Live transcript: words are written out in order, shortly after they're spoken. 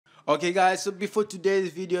Okay guys, so before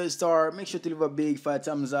today's video start, make sure to leave a big fat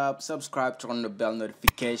thumbs up, subscribe, turn on the bell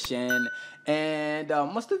notification, and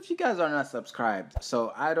most of you guys are not subscribed,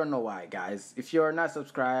 so I don't know why guys. If you're not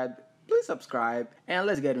subscribed, please subscribe, and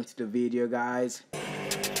let's get into the video guys.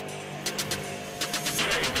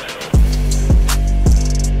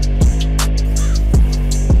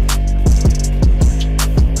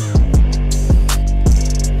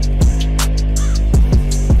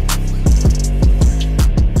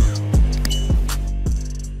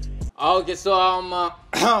 Okay, so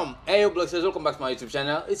hey Roblox, welcome back to my YouTube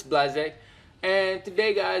channel. It's BlaZaCkk, and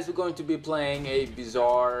today guys we're going to be playing a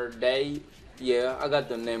bizarre day. Yeah, I got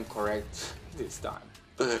the name correct this time.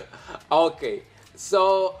 Okay,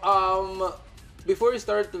 so before we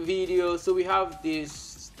start the video, so we have this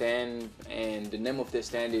stand, and the name of the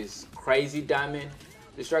stand is Crazy Diamond.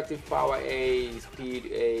 Destructive power A, speed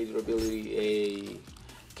A, durability A.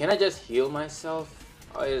 Can I just heal myself?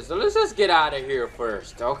 Oh, yeah, so let's just get out of here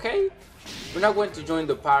first, okay? We're not going to join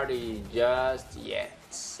the party just yet,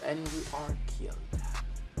 and we are killed.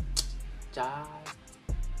 Just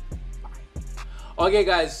bye. Okay,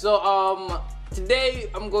 guys. So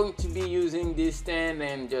today I'm going to be using this stand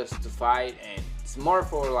and just to fight, and it's more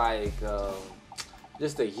for like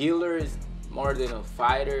just a healer, it's more than a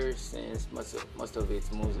fighter, since most of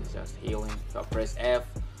its moves is just healing. If I press F,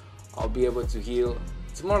 I'll be able to heal.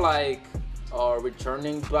 It's more like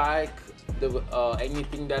returning back the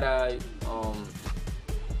anything that I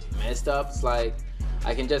messed up. It's like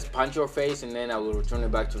I can just punch your face and then I will return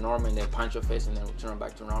it back to normal, and then punch your face and then return it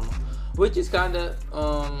back to normal, which is kind of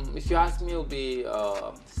if you ask me, it'll be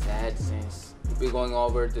sad, since we'll be going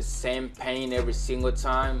over the same pain every single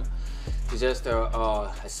time. It's just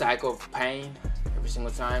a cycle of pain every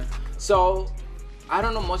single time. So I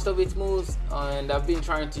don't know most of its moves, and I've been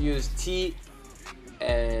trying to use T,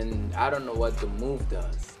 and I don't know what the move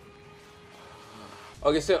does.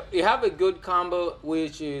 Okay, so you have a good combo,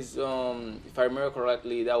 which is if I remember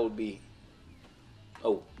correctly, that would be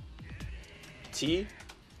T.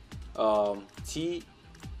 T.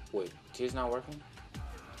 Wait, T is not working.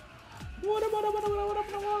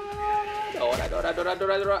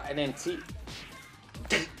 And then T.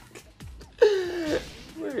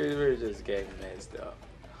 We're just getting messed up.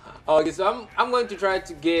 Okay, so I'm going to try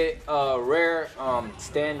to get a rare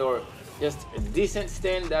stand, or just a decent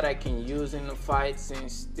stand that I can use in a fight,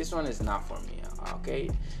 since this one is not for me.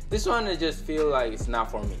 Okay, this one I just feel like it's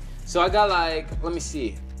not for me. So I got like, let me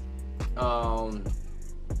see,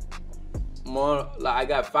 more like I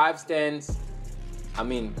got 5 stands, I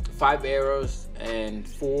mean 5 arrows and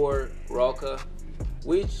 4 roca,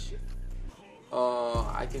 which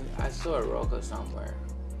I saw a roca somewhere.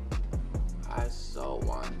 I saw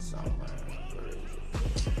one somewhere. Where is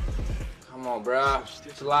it? Come on, bro.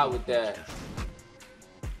 Chill out with that.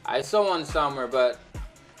 I saw one somewhere, but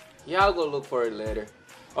yeah, I'll go look for it later.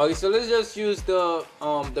 Okay, so let's just use the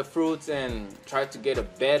fruits and try to get a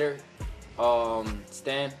better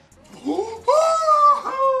stand. Wait,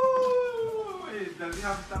 does it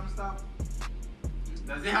have time stop?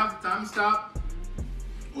 Does it have time stop?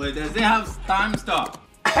 Wait, does it have time stop?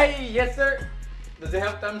 Hey, yes sir. Does it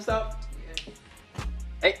have time stop?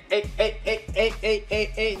 Hey,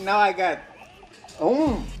 now I got.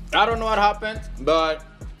 I don't know what happened, but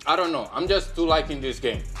I don't know. I'm just too liking this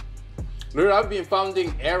game. Literally, I've been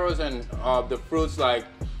finding arrows and the fruits, like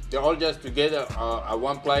they're all just together at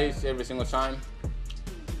one place every single time.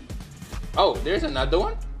 Oh, there's another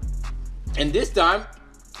one. And this time,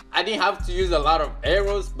 I didn't have to use a lot of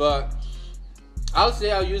arrows, but I'll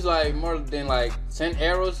say I'll use like more than like 10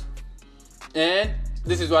 arrows. And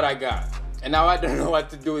this is what I got. And now I don't know what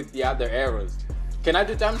to do with the other arrows. Can I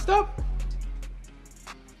do time stop?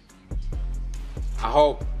 I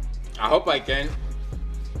hope I can.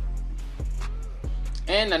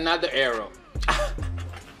 And another arrow. How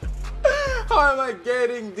am I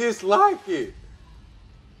getting this lucky?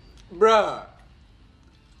 Bruh.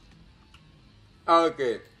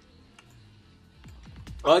 Okay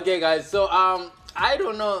guys, so I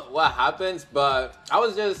don't know what happens, but I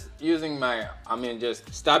was just using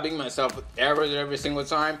just stabbing myself with arrows every single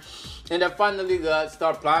time, and I finally got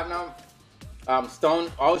Star Platinum,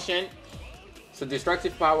 Stone Ocean. So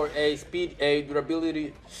destructive power A, speed A,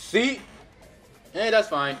 durability C, and that's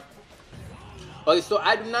fine. Okay, so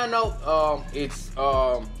I do not know it's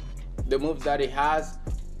the moves that it has.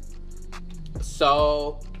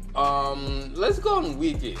 So let's go on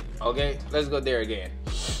wiki. Okay, let's go there again.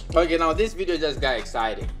 Okay, now this video just got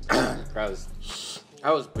exciting because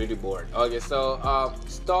I was pretty bored. Okay, so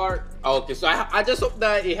start. Okay, so I just hope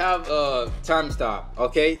that it have a time stop.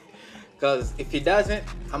 Okay, because if it doesn't,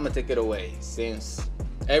 I'm gonna take it away, since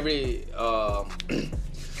every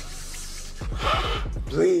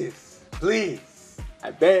please,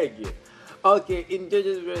 I beg you. Okay, in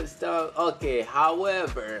Judge's stuff. Okay,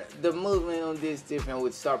 however, the movement on this different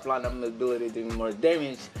with Star Platinum ability doing more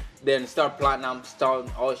damage than Star Platinum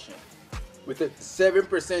Stone Ocean, with a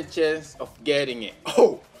 7% chance of getting it.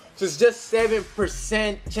 Oh, so it's just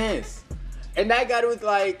 7% chance, and I got it with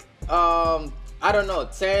like I don't know,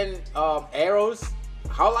 10 arrows.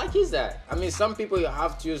 How lucky is that? I mean, some people you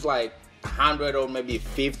have to use like 100 or maybe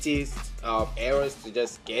 50 arrows to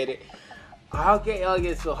just get it.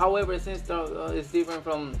 Okay, so however, since it's different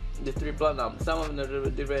from the 3 platinum, some of them are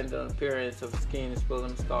different in appearance of skin,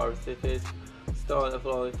 spelling stars, surface, star, the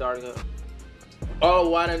flowing target. Oh, I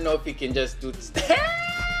wanna know if you can just do this. Let's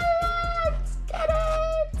get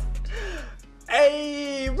it!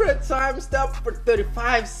 Hey, bro, time stop for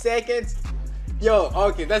 35 seconds. Yo,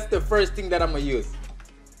 okay, that's the first thing that I'm gonna use.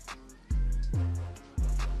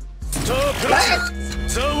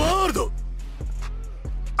 The world.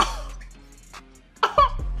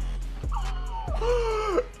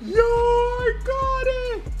 Yo, I got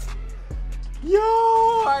it! Yo,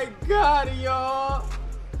 I got it, yo!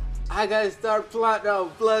 I gotta start platinum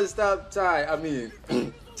plus stop time. I mean,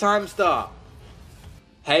 time stop.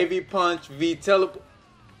 Heavy punch V teleport.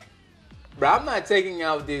 Bro, I'm not taking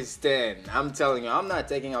out this stand. I'm telling you, I'm not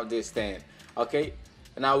taking out this stand. Okay?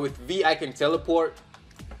 Now with V, I can teleport.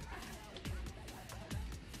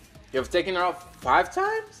 You've taken it off 5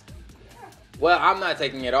 times? Well, I'm not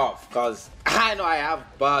taking it off because I know I have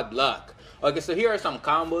bad luck. Okay, so here are some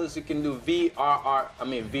combos. You can do VRTY,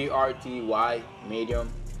 medium.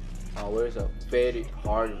 Where's a very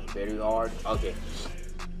hard, very hard. Okay,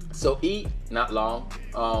 so E, not long.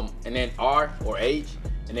 And then R or H,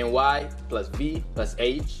 and then Y plus V plus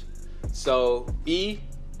H. So E,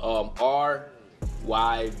 R,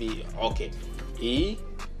 Y, V. Okay, E,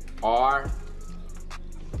 R,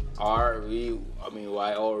 V,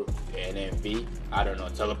 Y, or and then V. I don't know,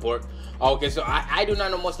 teleport. Okay, so I do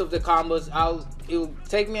not know most of the combos. It'll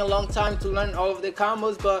take me a long time to learn all of the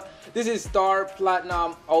combos, but this is Star,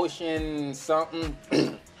 Platinum, Ocean, something.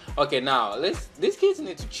 Okay, now these kids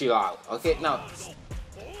need to chill out. Okay, now,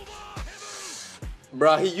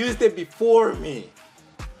 bro, he used it before me.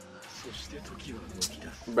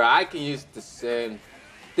 Bro, I can use the same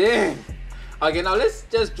thing. Okay, now let's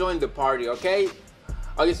just join the party. Okay.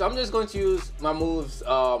 Okay, so I'm just going to use my moves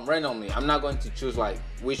randomly. I'm not going to choose like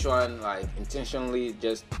which one like intentionally.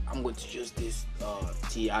 Just I'm going to use this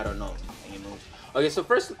T. I don't know any moves. Okay, so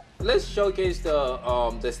first let's showcase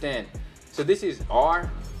the stand. So this is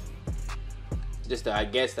R. Just I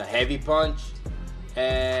guess the heavy punch,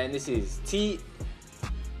 and this is T.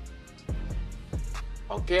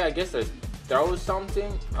 Okay, I guess I throw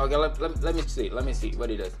something. Okay, let me see. Let me see what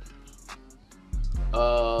he does.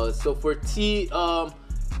 So for T,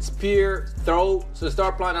 spear throw. So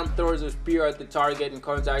Star Platinum throws a spear at the target and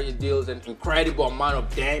contact. It deals an incredible amount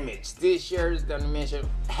of damage. This shares the animation.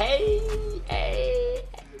 Hey.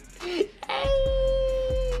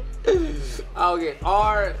 Okay,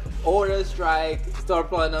 R, order strike. Star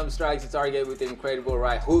Platinum strikes the target with an incredible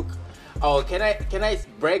right hook. Oh, can I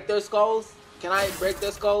break their skulls? Can I break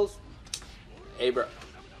their skulls? Hey, bro.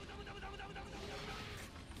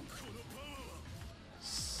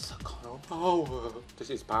 Oh, this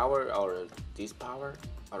is power or this power?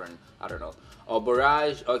 I don't know. Oh,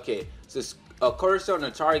 barrage. Okay, so a cursor on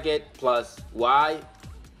a target plus Y.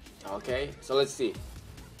 Okay, so let's see.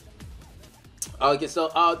 Okay, so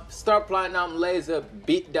Star Platinum lays a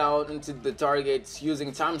beat down into the targets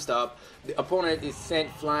using time stop. The opponent is sent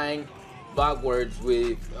flying backwards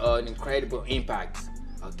with an incredible impact.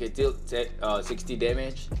 Okay, deal 60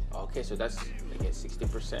 damage. Okay, so that's I guess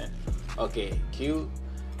 60%. Okay, Q.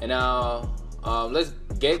 And now let's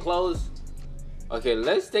get close. Okay,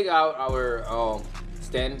 let's take out our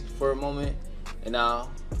stand for a moment. And now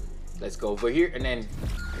let's go over here and then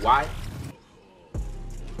Y.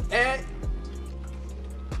 And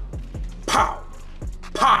pow!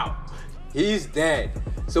 Pow! He's dead.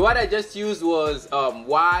 So what I just used was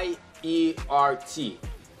YERT.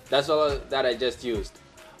 That's all that I just used.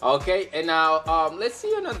 Okay, and now let's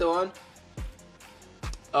see another one.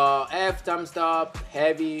 F, time stop,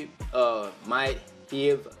 heavy, might,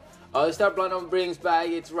 heave. Star Platinum brings back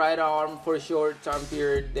its right arm for a short time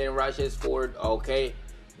period, then rushes forward. Okay.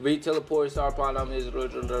 V teleport. Star Platinum is blah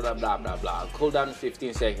blah blah blah. Cooldown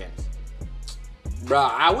 15 seconds.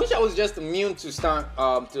 Bruh, I wish I was just immune to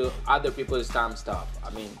to other people's time stop. I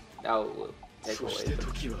mean, that would take away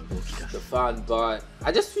the fun, but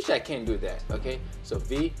I just wish I can do that. Okay, so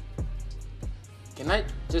V. Can I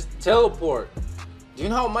just teleport? Do you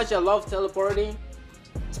know how much I love teleporting?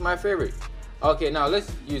 my favorite. Okay, now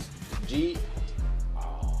let's use G.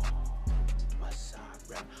 Oh, what's up,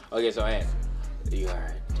 bro? Okay, so N.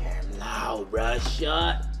 You're damn loud, bro.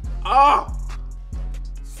 Shut up.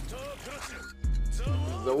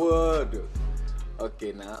 The word.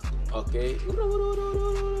 Okay, now. Okay.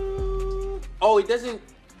 Oh, it doesn't.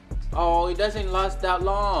 Oh, it doesn't last that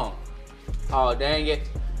long. Oh, dang it.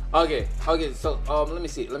 Okay. Okay. So let me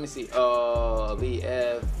see. B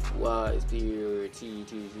F Y T T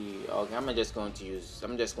T. Okay, I'm just going to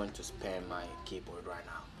spam my keyboard right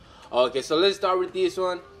now. Okay, so let's start with this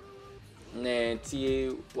one. And then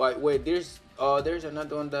T. Wait. There's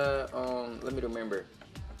another one that let me remember.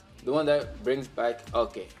 The one that brings back.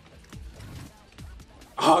 Okay.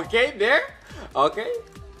 Okay, there. Okay.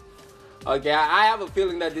 Okay, I have a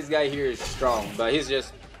feeling that this guy here is strong, but he's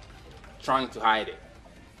just trying to hide it.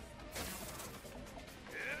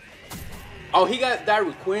 Oh, he got that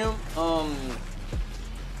requiem.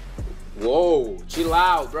 Whoa, chill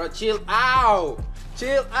out, bro. Chill out.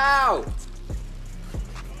 Chill out.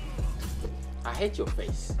 I hate your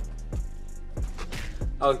face.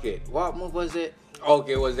 Okay, what move was it?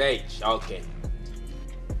 Okay, it was H. Okay.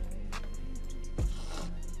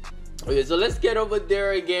 Okay, so let's get over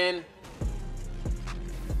there again.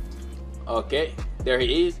 Okay, there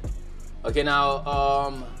he is. Okay,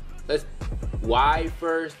 now let's Y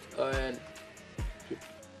first and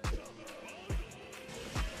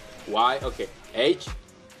Y. Okay, H.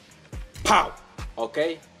 Pow.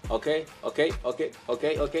 Okay. Okay,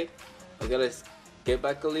 let's get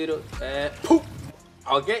back a little and poof.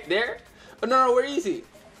 Okay, there. Oh no, where is he?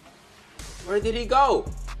 Where did he go?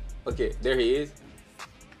 Okay, there he is.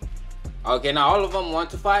 Okay, now all of them want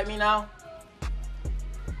to fight me now.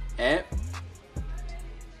 And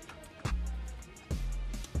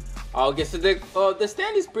okay, so the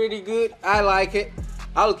stand is pretty good. I like it.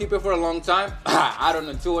 I'll keep it for a long time. I don't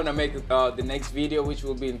know, until when I make the next video, which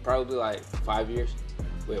will be in probably like 5 years.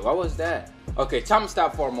 Wait, what was that? Okay, time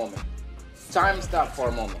stop for a moment. Time stop for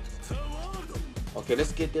a moment. Okay,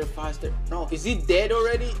 let's get there faster. No, is he dead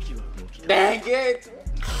already? Dang it!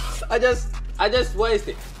 I just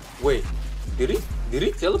wasted. Wait, did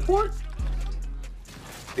he teleport?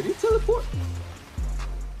 Did he teleport?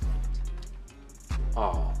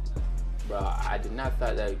 Oh, bro, I did not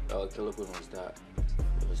thought that Killer Queen was that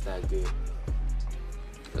good.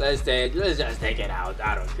 Let's just take it out.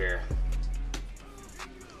 I don't care.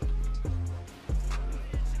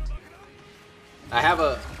 I have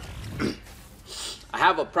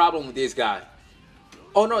a problem with this guy.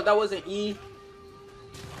 Oh no, that wasn't E.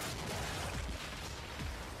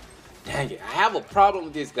 Dang it, I have a problem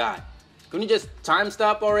with this guy. Can you just time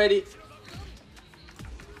stop already?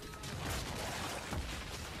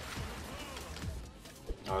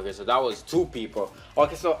 Okay, so that was 2 people.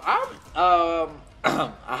 Okay, so I'm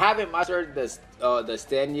I haven't mastered the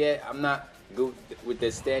stand yet. I'm not good with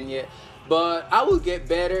the stand yet, but I will get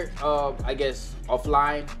better. I guess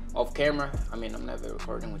offline, off camera. I mean, I'm never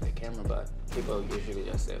recording with the camera, but people usually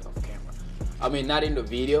just say off camera. I mean, not in the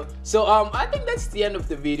video. So I think that's the end of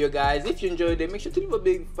the video, guys. If you enjoyed it, make sure to leave a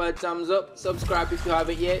big fat thumbs up, subscribe if you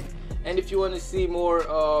haven't yet, and if you want to see more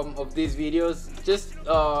of these videos, just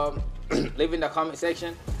leave in the comment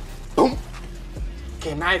section. Boom.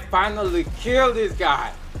 Can I finally kill this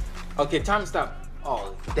guy? Okay, time stop.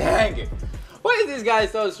 Oh, dang it. Why is this guy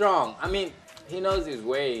so strong? I mean, he knows his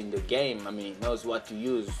way in the game. I mean, he knows what to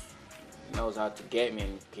use. He knows how to get me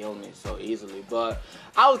and kill me so easily. But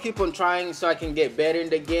I will keep on trying so I can get better in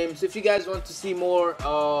the game. So if you guys want to see more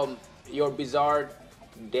your bizarre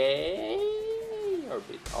day,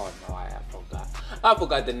 oh no, I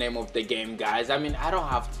forgot the name of the game, guys. I mean, I don't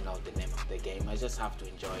have to know the name of the game. I just have to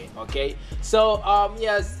enjoy it, okay? So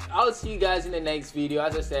yes, I'll see you guys in the next video.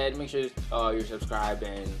 As I said, make sure you subscribe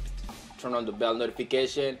and turn on the bell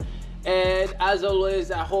notification. And as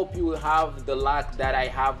always, I hope you have the luck that I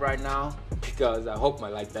have right now, because I hope my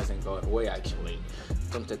luck doesn't go away. Actually,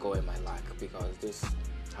 don't take away my luck, because this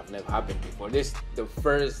have never happened before. This the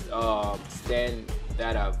first stand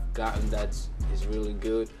that I've gotten that is really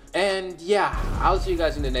good. And yeah, I'll see you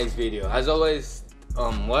guys in the next video. As always,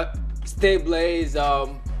 stay blaze.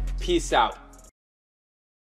 Peace out.